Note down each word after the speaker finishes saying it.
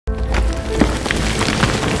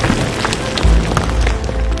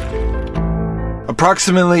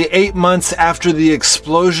Approximately 8 months after the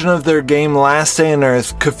explosion of their game Last Day on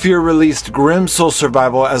Earth, Kfir released Grimsoul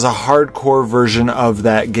Survival as a hardcore version of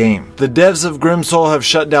that game. The devs of Grimsoul have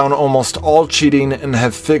shut down almost all cheating and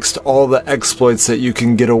have fixed all the exploits that you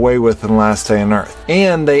can get away with in Last Day on Earth.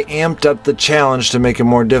 And they amped up the challenge to make it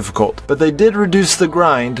more difficult. But they did reduce the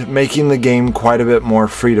grind, making the game quite a bit more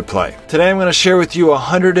free to play. Today I'm going to share with you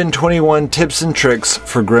 121 tips and tricks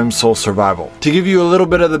for Grimsoul Survival. To give you a little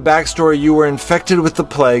bit of the backstory, you were infected with the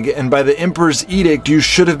plague, and by the Emperor's edict you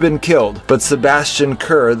should have been killed. But Sebastian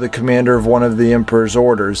Kerr, the commander of one of the Emperor's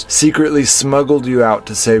orders, secretly smuggled you out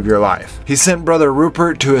to save your life. He sent Brother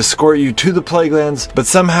Rupert to escort you to the Plaguelands, but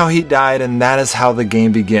somehow he died, and that is how the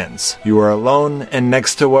game begins. You are alone and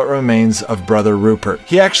next to what remains of Brother Rupert.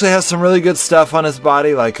 He actually has some really good stuff on his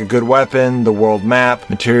body, like a good weapon, the world map,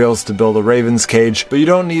 materials to build a raven's cage, but you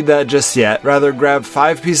don't need that just yet. Rather, grab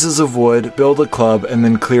 5 pieces of wood, build a club, and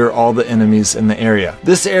then clear all the enemies in the area.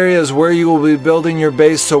 This area is where you will be building your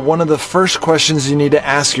base, so one of the first questions you need to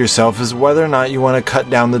ask yourself is whether or not you want to cut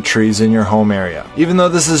down the trees in your home area. Even though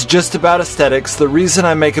this is just about aesthetics, the reason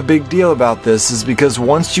I make a big deal about this is because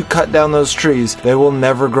once you cut down those trees, they will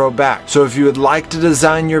never grow back. So if you would like to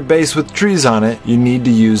design your base with trees on it, you need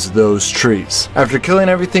to use those trees. After killing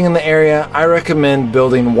everything in the area, I recommend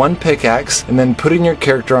building 1 pickaxe and then putting your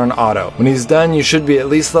character on auto. When he's done, you should be at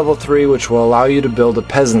least level 3, which will allow you to build a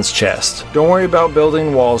peasant's chest. Don't worry about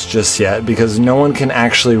building walls just yet, because no one can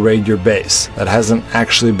actually raid your base. That hasn't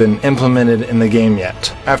actually been implemented in the game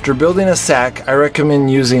yet. After building a sack, I recommend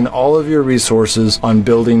using all of your resources on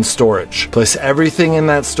building storage. Place everything in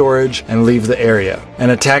that storage and leave the area. An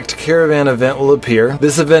attacked caravan event will appear.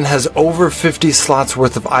 This event has over 50 slots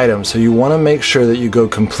worth of items, so you want to make sure that you go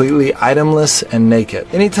completely itemless and naked.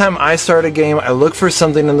 Anytime I start a game, I look for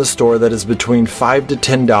something in the store that is between $5 to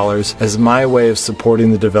 $10 as my way of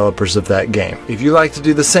supporting the developers of that game. If you like to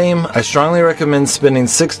do the same, I strongly recommend spending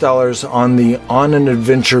 $6 on the On an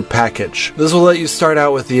Adventure package. This will let you start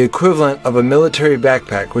out with the equivalent of a military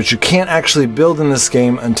backpack, which you can't actually build in this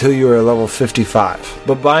game until you are level 55.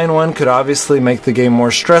 But buying one could obviously make the game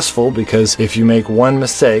more stressful, because if you make one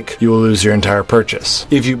mistake, you will lose your entire purchase.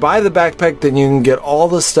 If you buy the backpack, then you can get all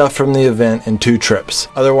the stuff from the event in 2 trips.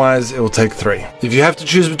 Otherwise, it will take 3. If you have to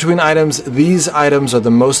choose between items, these items are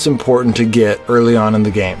the most important to get early on in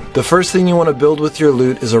the game. The first thing you want to build with your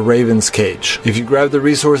loot is a raven's cage. If you grab the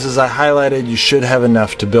resources I highlighted, you should have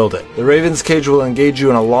enough to build it. The raven's cage will engage you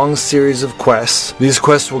in a long series of quests. These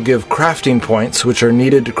quests will give crafting points, which are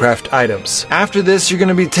needed to craft items. After this, you're going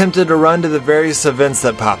to be tempted to run to the various events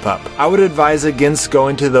that pop up. I would advise against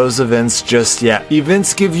going to those events just yet.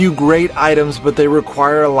 Events give you great items, but they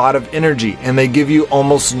require a lot of energy, and they give you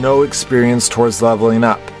almost no experience towards leveling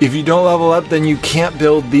up. If you don't level up, then you can't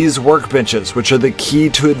build these workbenches, which are the key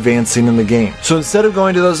to advancing in the game. So instead of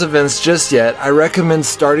going to those events just yet, I recommend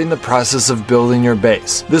starting the process of building your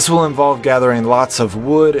base. This will involve gathering lots of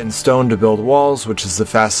wood and stone to build walls, which is the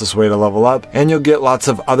fastest way to level up, and you'll get lots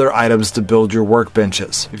of other items to build your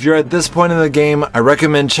workbenches. If you're at this point in the game, I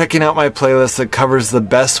recommend checking out my playlist that covers the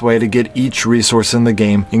best way to get each resource in the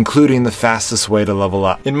game, including the fastest way to level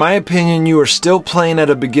up. In my opinion, you are still playing at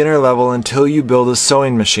a beginner level until you build a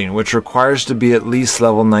sewing machine, which requires to be at least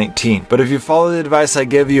level 19. But if you follow the advice I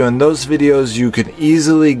give you in those videos, you can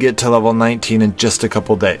easily get to level 19 in just a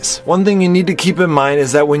couple days. One thing you need to keep in mind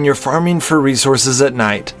is that when you're farming for resources at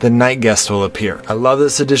night, the night guest will appear. I love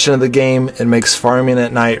this edition of the game. It makes farming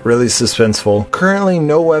at night really suspenseful. Currently,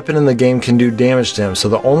 no weapon in the game can do damage to him, so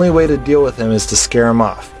the only way to deal with him is to scare him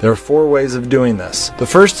off. There are 4 ways of doing this. The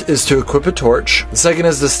first is to equip a torch. The second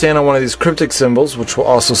is to stand on one of these cryptic symbols, which will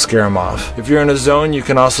also scare him off. If you're in a zone, you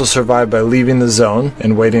can also survive by leaving the zone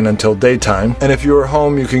and waiting until daytime. And if you are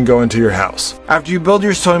home, you can go into your house. After you build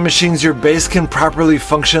your sewing machines, your base can properly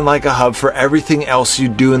function like a hub for everything else you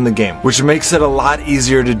do in the game, which makes it a lot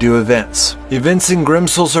easier to do events. Events in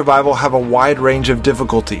Grimsoul Survival have a wide range of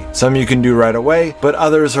difficulty. Some you can do right away, but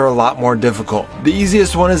others are a lot more difficult. The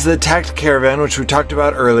easiest one is the attacked caravan, which we talked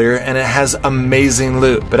about earlier, and it has amazing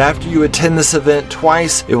loot. But after you attend this event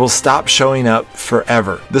twice, it will stop showing up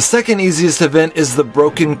forever. The second easiest event is the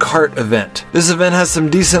broken cart event. This event has some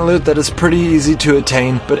decent loot that is pretty easy to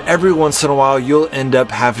attain, but every once in a while you'll end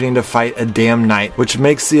up having to fight a damn knight, which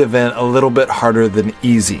makes the event a little bit harder than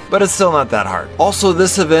easy. But it's still not that hard. Also,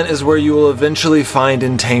 this event is where you will eventually find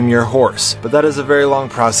and tame your horse, but that is a very long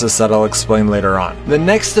process that I'll explain later on. The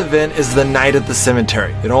next event is the Night at the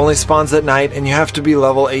Cemetery. It only spawns at night, and you have to be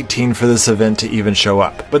level 18 for this event to even show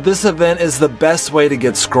up. But this event is the best way to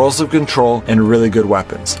get scrolls of control and really good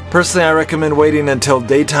weapons. Personally, I recommend waiting until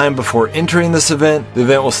daytime before entering this event. The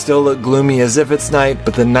event will still look gloomy as if it's night,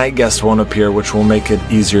 but the night guest chest won't appear, which will make it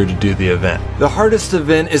easier to do the event. The hardest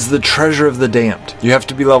event is the Treasure of the Damned. You have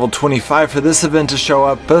to be level 25 for this event to show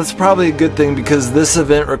up, but it's probably a good thing because this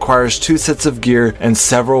event requires 2 sets of gear and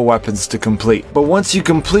several weapons to complete. But once you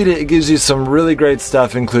complete it, it gives you some really great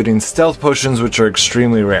stuff, including stealth potions, which are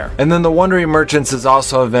extremely rare. And then the Wandering Merchants is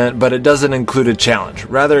also an event, but it doesn't include a challenge.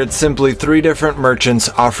 Rather, it's simply 3 different merchants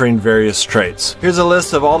offering various trades. Here's a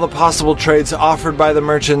list of all the possible trades offered by the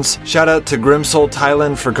merchants. Shout out to Grimsoul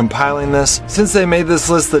Thailand for compiling this. Since they made this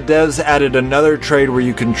list, the devs added another trade where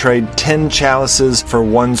you can trade 10 chalices for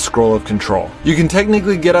 1 scroll of control. You can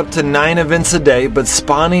technically get up to 9 events a day, but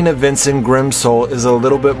spawning events in Grimsoul is a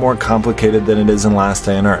little bit more complicated than it is in Last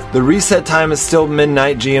Day on Earth. The reset time is still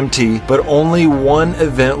midnight GMT, but only 1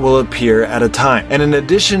 event will appear at a time. And in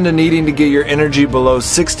addition to needing to get your energy below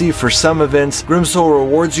 60 for some events, Grimsoul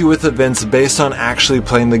rewards you with events based on actually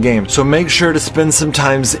playing the game. So make sure to spend some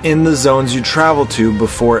time in the zones you travel to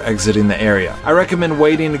before exiting the area. I recommend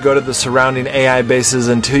waiting to go to the surrounding AI bases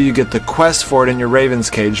until you get the quest for it in your Raven's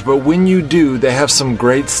Cage, but when you do, they have some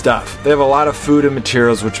great stuff. They have a lot of food and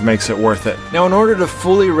materials, which makes it worth it. Now, in order to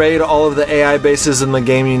fully raid all of the AI bases in the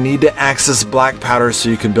game, you need to access black powder so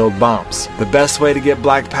you can build bombs. The best way to get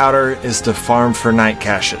black powder is to farm for night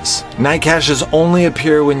caches. Night caches only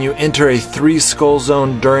appear when you enter a 3 skull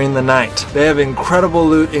zone during the night. They have incredible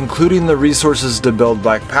loot, including the resources to build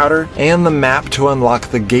black powder and the map to unlock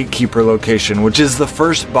the Gatekeeper location, which is the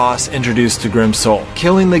first boss introduced to Grimsoul.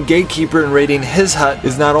 Killing the Gatekeeper and raiding his hut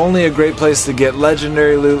is not only a great place to get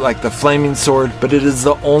legendary loot like the Flaming Sword, but it is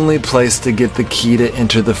the only place to get the key to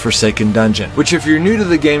enter the Forsaken Dungeon. Which, if you're new to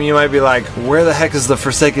the game, you might be like, where the heck is the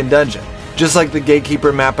Forsaken Dungeon? Just like the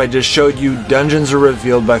Gatekeeper map I just showed you, dungeons are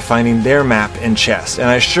revealed by finding their map in chests, and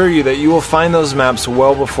I assure you that you will find those maps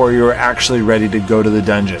well before you are actually ready to go to the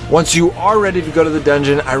dungeon. Once you are ready to go to the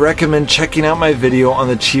dungeon, I recommend checking out my video on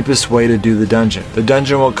the cheapest way to do the dungeon. The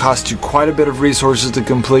dungeon will cost you quite a bit of resources to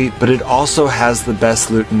complete, but it also has the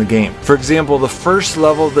best loot in the game. For example, the first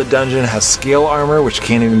level of the dungeon has scale armor, which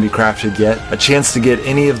can't even be crafted yet, a chance to get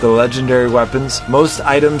any of the legendary weapons, most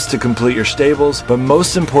items to complete your stables, but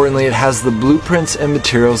most importantly, it has the blueprints and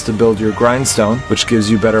materials to build your grindstone, which gives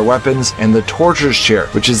you better weapons, and the torturer's chair,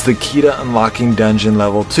 which is the key to unlocking dungeon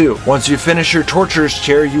level 2. Once you finish your torturer's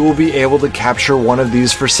chair, you will be able to capture one of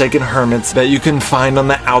these Forsaken Hermits that you can find on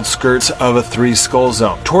the outskirts of a 3 skull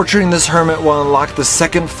zone. Torturing this hermit will unlock the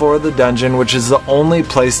 2nd floor of the dungeon, which is the only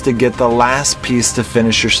place to get the last piece to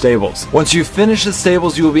finish your stables. Once you finish the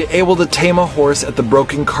stables, you will be able to tame a horse at the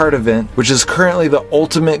Broken Cart event, which is currently the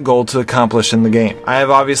ultimate goal to accomplish in the game. I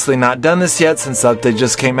have obviously not done this yet since the update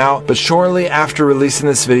just came out, but shortly after releasing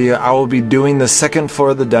this video, I will be doing the 2nd floor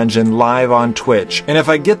of the dungeon live on Twitch. And if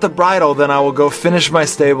I get the bridle, then I will go finish my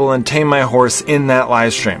stable and tame my horse in that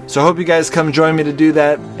live stream. So I hope you guys come join me to do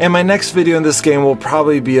that. And my next video in this game will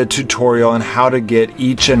probably be a tutorial on how to get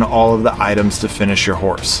each and all of the items to finish your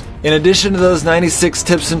horse. In addition to those 96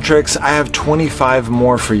 tips and tricks, I have 25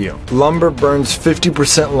 more for you. Lumber burns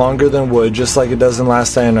 50% longer than wood, just like it does in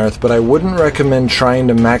Last Day on Earth, but I wouldn't recommend trying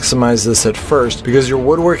to maximize this at first because your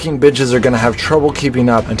woodworking benches are going to have trouble keeping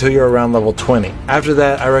up until you're around level 20. After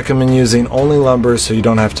that, I recommend using only lumber so you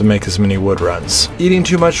don't have to make as many wood runs. Eating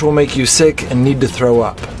too much will make you sick and need to throw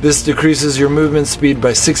up. This decreases your movement speed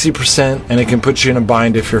by 60% and it can put you in a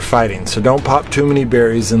bind if you're fighting, so don't pop too many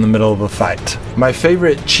berries in the middle of a fight. My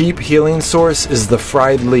favorite cheap healing source is the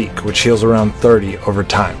fried leek, which heals around 30 over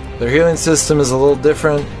time. Their healing system is a little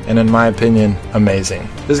different, and in my opinion, amazing.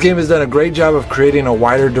 This game has done a great job of creating a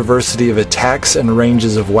wider diversity of attacks and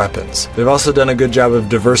ranges of weapons. They've also done a good job of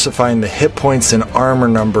diversifying the hit points and armor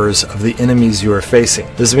numbers of the enemies you are facing.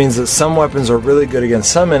 This means that some weapons are really good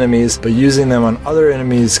against some enemies, but using them on other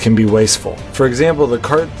enemies can be wasteful. For example, the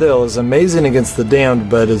Cart Thill is amazing against the damned,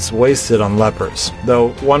 but is wasted on lepers. Though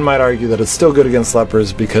one might argue that it's still good against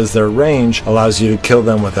lepers because their range allows you to kill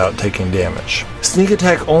them without taking damage. Sneak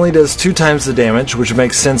attack only does 2 times the damage, which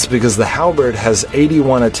makes sense because the halberd has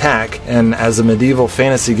 81 attack, and as a medieval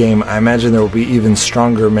fantasy game, I imagine there will be even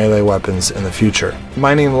stronger melee weapons in the future.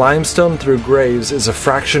 Mining limestone through graves is a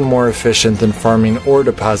fraction more efficient than farming ore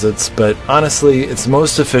deposits, but honestly, it's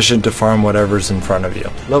most efficient to farm whatever's in front of you.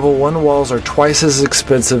 Level 1 walls are twice as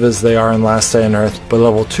expensive as they are in Last Day on Earth, but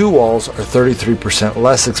level 2 walls are 33%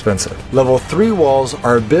 less expensive. Level 3 walls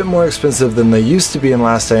are a bit more expensive than they used to be in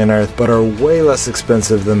Last Day on Earth, but are way less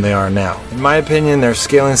expensive than than they are now. In my opinion, their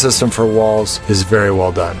scaling system for walls is very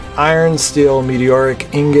well done. Iron, steel,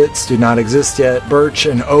 meteoric ingots do not exist yet. Birch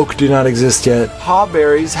and oak do not exist yet.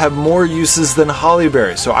 Hawberries have more uses than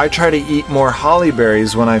hollyberries, so I try to eat more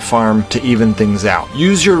hollyberries when I farm to even things out.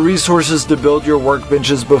 Use your resources to build your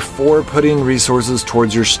workbenches before putting resources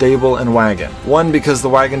towards your stable and wagon. One, because the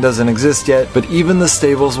wagon doesn't exist yet, but even the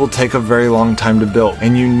stables will take a very long time to build,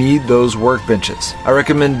 and you need those workbenches. I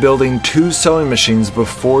recommend building 2 sewing machines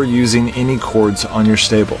before using any cords on your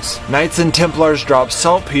stables. Knights and Templars drop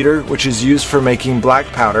saltpeter, which is used for making black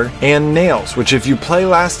powder, and nails, which if you play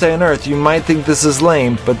Last Day on Earth, you might think this is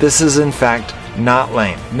lame, but this is in fact not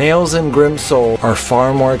lame. Nails in Grim Soul are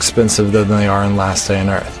far more expensive than they are in Last Day on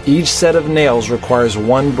Earth. Each set of nails requires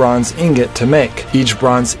 1 bronze ingot to make. Each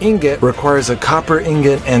bronze ingot requires a copper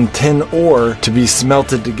ingot and tin ore to be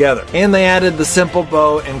smelted together. And they added the simple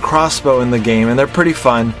bow and crossbow in the game, and they're pretty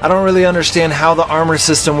fun. I don't really understand how the armor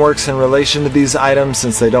system works in relation to these items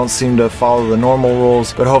since they don't seem to follow the normal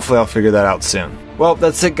rules, but hopefully I'll figure that out soon. Well,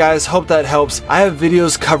 that's it guys, hope that helps. I have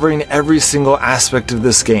videos covering every single aspect of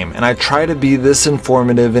this game, and I try to be this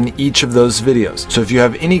informative in each of those videos. So if you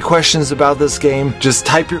have any questions about this game, just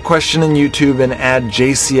type your question in YouTube and add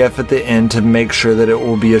JCF at the end to make sure that it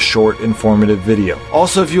will be a short, informative video.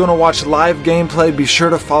 Also, if you want to watch live gameplay, be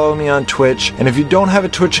sure to follow me on Twitch, and if you don't have a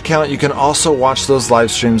Twitch account, you can also watch those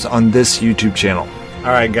live streams on this YouTube channel.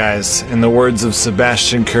 Alright guys, in the words of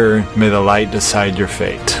Sebastian Kerr, may the light decide your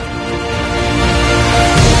fate.